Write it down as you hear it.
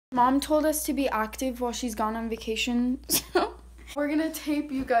Mom told us to be active while she's gone on vacation. So we're gonna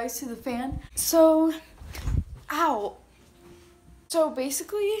tape you guys to the fan. So, ow. So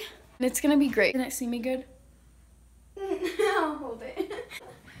basically, it's gonna be great. Can it see me good? I'll hold it.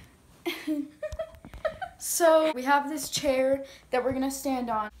 So we have this chair that we're gonna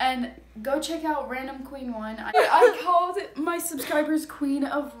stand on, and go check out Random Queen 1. I called my subscribers Queen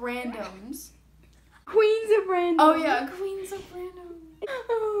of Randoms. Queens of Random. Oh yeah, Queens of Random.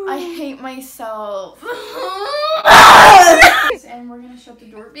 I hate myself. And we're gonna shut the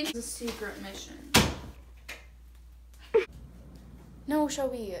door because it's a secret mission. No,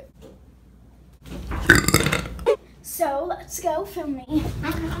 Shelby. So let's go filming.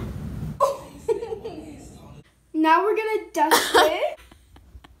 Now we're gonna dust it.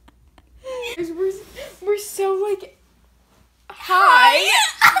 We're so like high.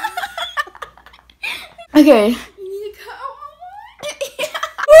 Okay. You need to go.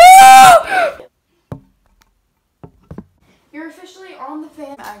 You're officially on the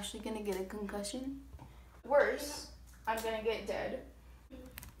fan. I'm actually gonna get a concussion. Worse, I'm gonna get dead.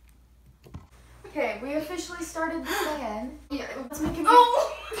 Okay, we officially started the fan. Yeah, let's make it.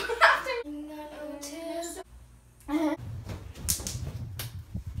 Oh!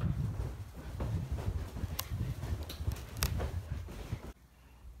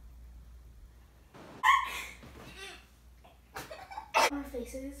 Our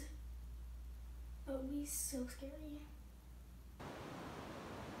faces. That would be so scary.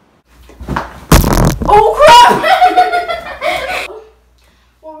 Oh crap!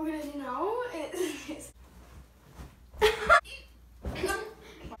 What we're gonna do now is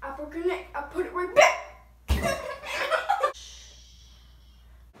I put it right back.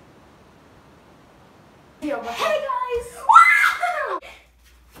 Hey guys! Wow!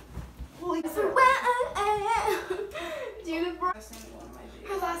 Holy crap. Do the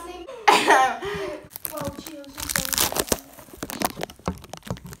her last name. Oh, chills.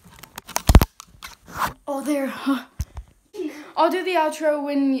 Oh, there. I'll do the outro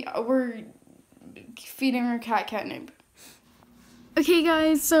when we're feeding our cat catnip. Okay,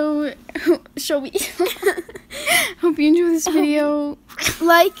 guys, so Shelby, hope you enjoy this video.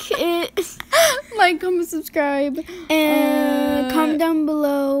 Like it. Like, comment, subscribe, And comment down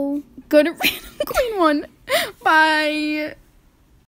below. Go to Random Queen 1. Bye.